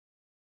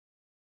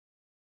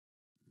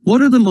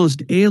What are the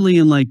most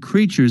alien-like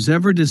creatures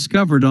ever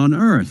discovered on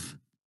Earth?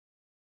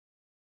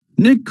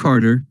 Nick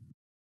Carter,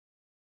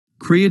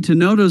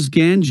 Creatonotos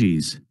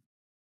Gangis.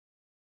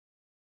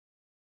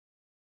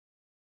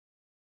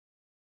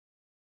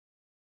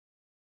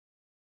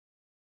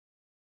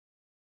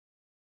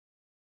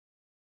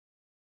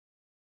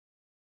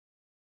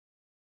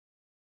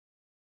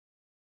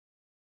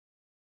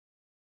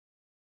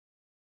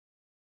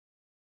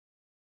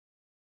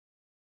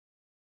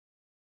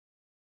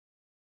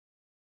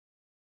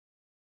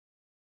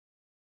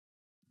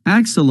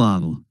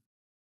 Axolotl.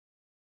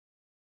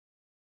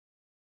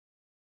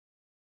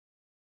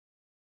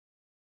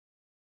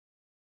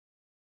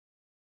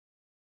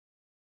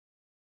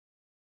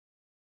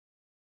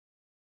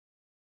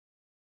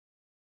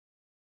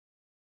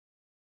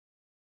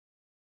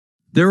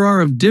 There are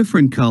of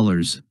different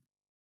colors.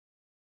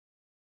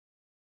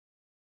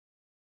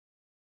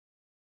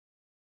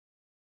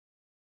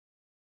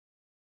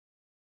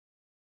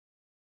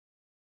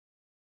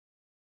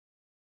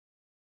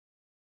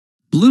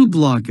 Blue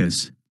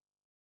glaucus.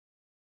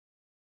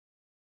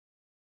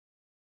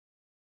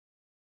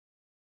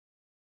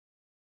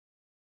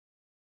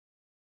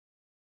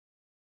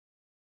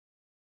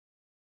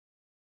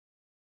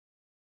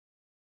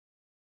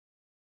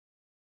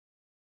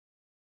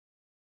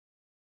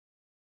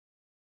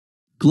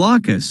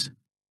 Glaucus.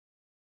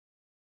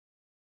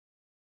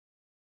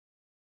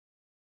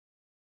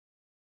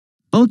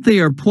 Both they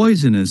are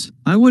poisonous,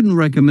 I wouldn't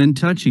recommend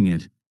touching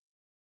it.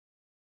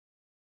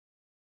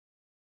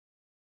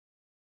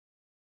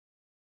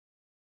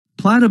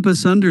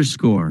 Platypus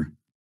 _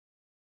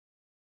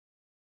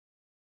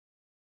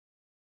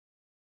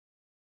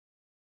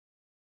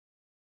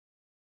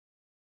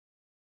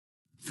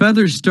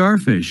 Feather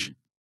starfish.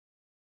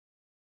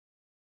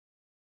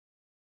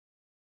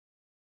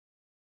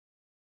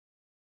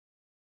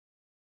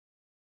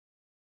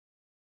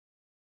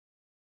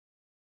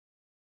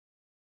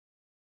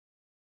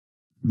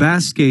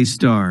 Basquet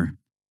star.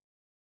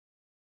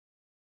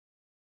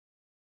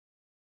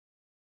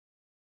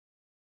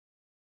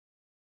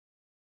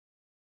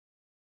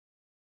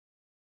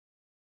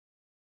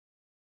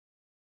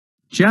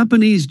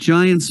 Japanese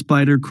giant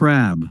spider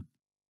crab.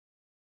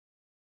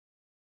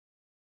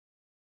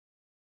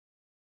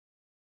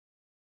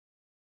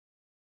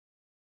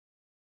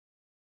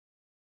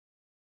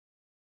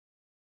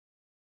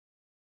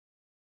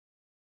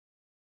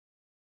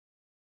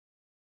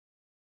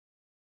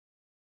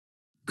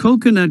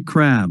 Coconut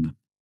crab.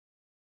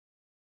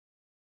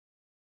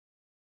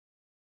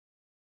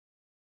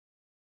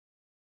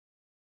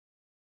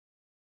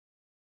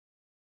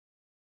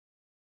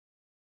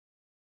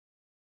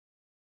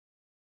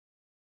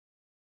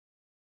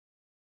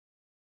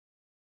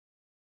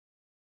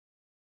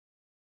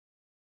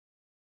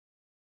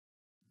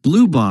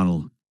 Blue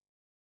bottle.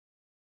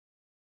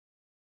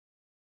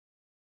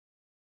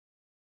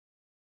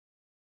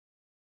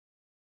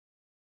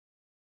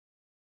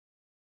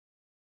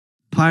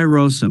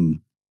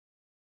 Pyrosum.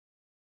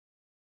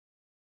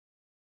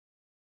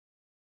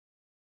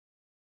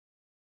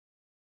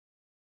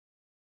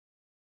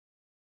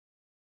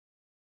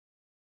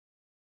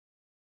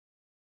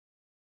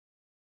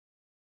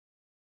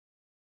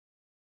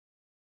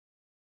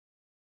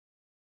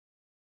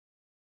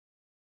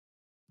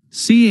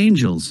 Sea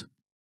angels.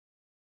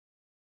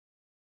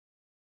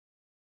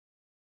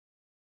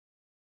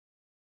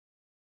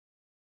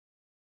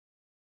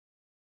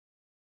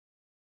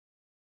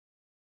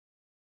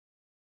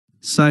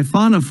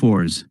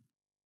 Siphonophores.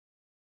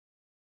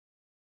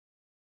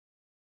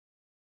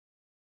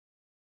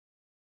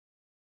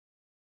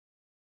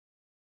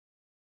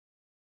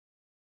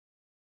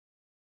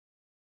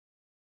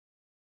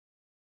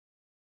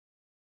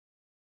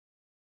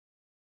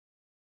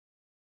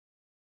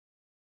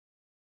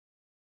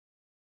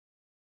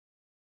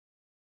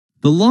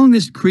 The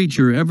longest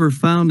creature ever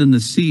found in the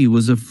sea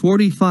was a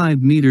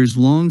 45 meters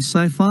long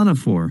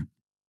siphonophore.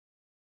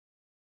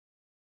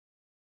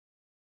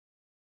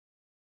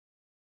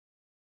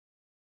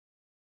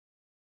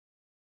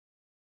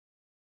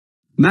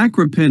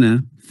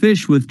 Macropina,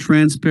 fish with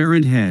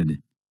transparent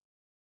head.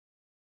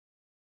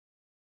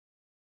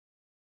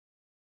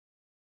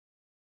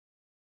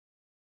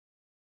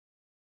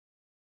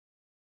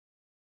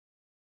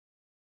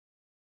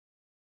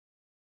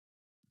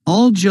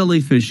 All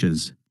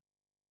jellyfishes.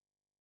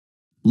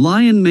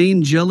 Lion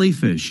mane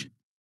jellyfish.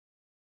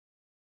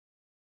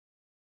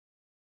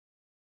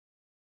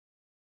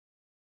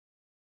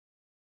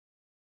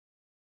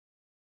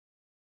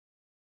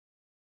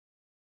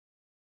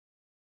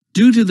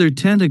 Due to their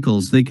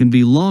tentacles, they can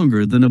be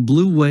longer than a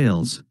blue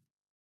whale's.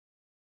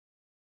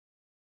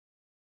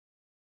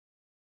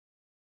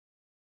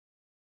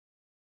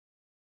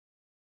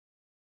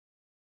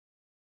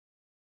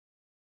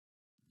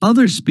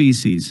 Other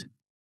species.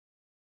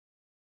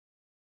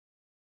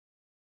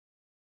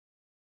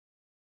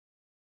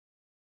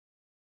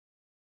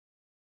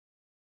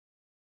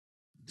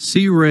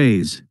 Sea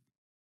rays.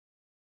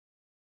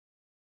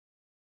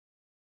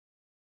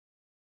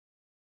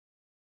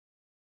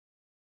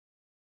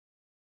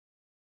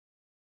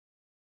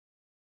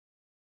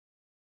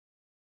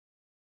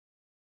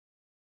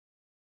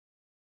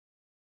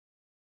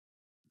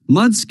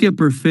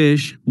 Mudskipper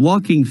fish,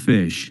 walking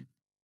fish.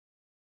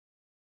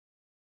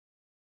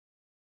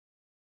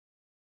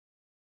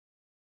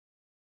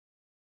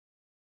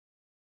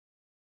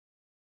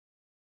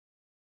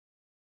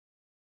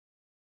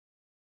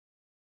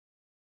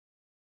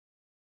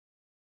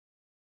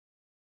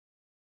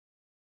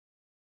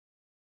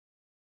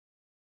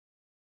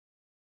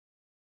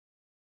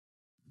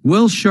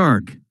 Whale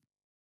shark.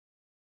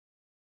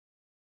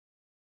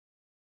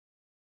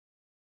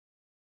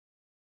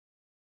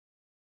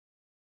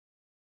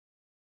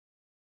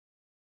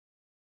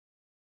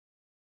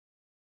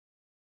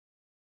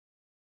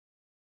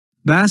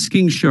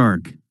 Basking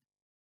shark.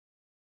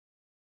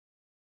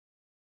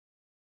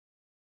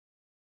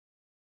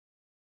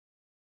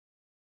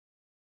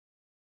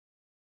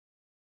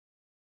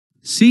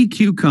 Sea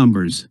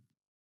cucumbers.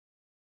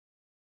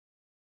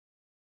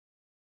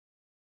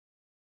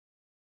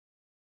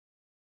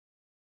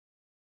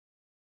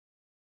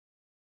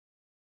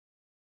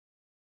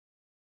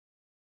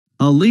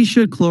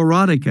 Alicia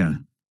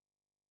chlorotica.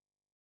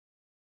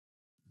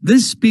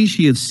 This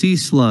species of sea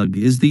slug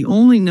is the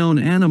only known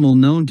animal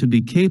known to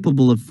be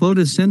capable of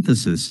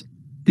photosynthesis.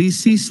 These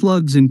sea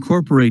slugs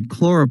incorporate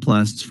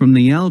chloroplasts from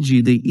the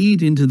algae they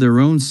eat into their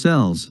own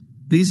cells.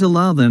 These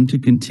allow them to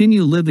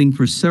continue living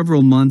for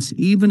several months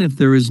even if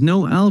there is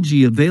no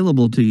algae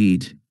available to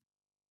eat.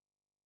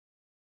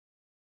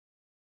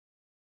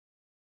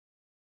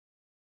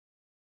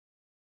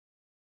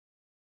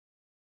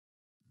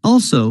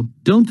 Also,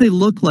 don't they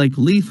look like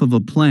leaf of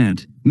a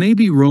plant,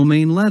 maybe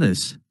romaine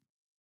lettuce?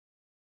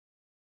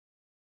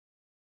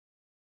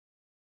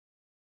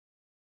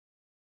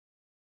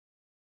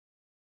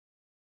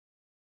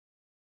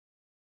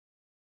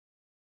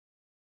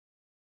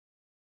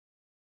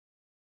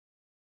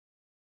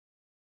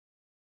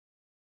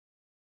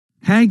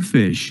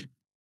 Hagfish.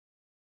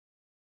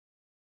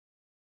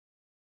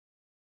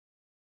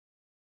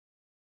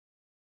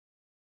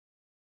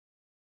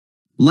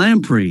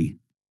 Lamprey.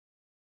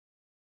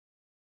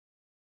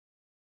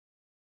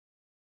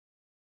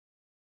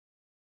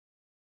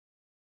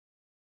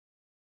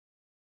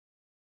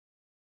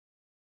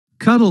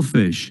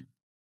 Cuttlefish.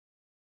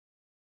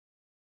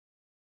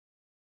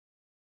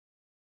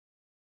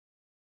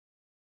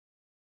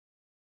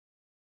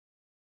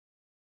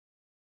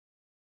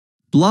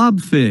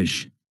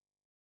 Blobfish.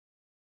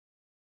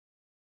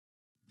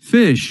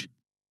 Fish.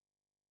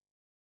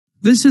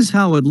 This is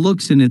how it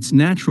looks in its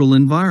natural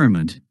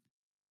environment.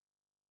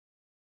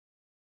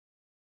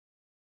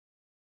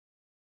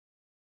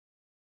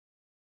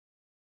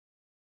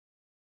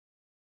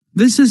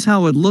 This is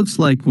how it looks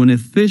like when a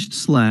fish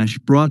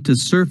brought to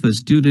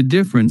surface due to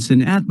difference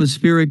in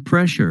atmospheric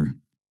pressure.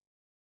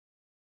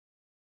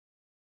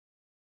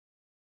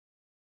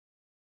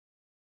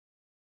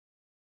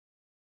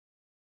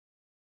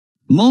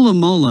 Mola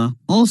mola,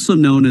 also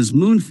known as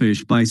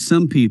moonfish by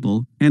some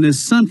people, and as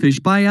sunfish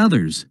by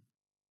others.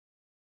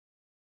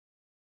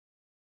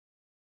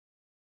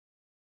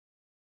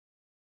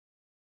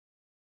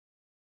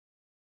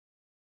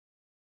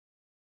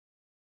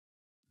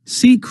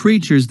 Sea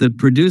creatures that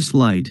produce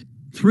light.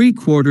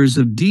 3/4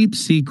 of deep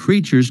sea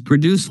creatures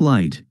produce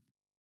light.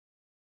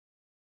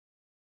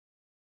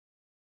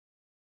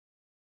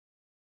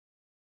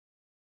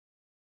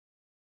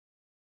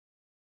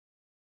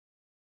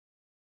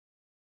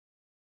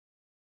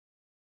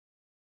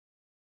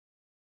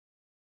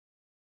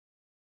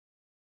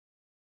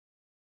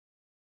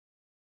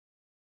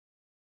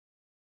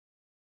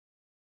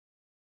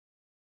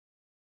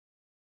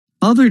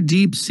 Other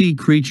deep sea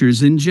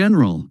creatures in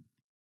general.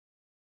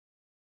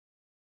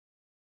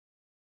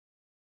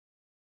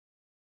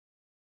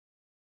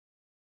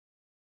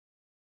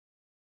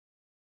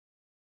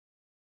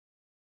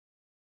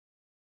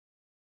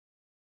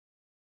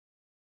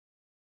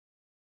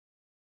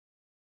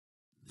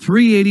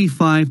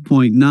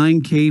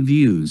 .9K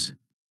views.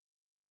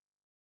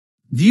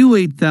 View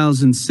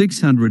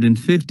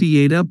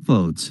 8,658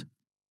 upvotes.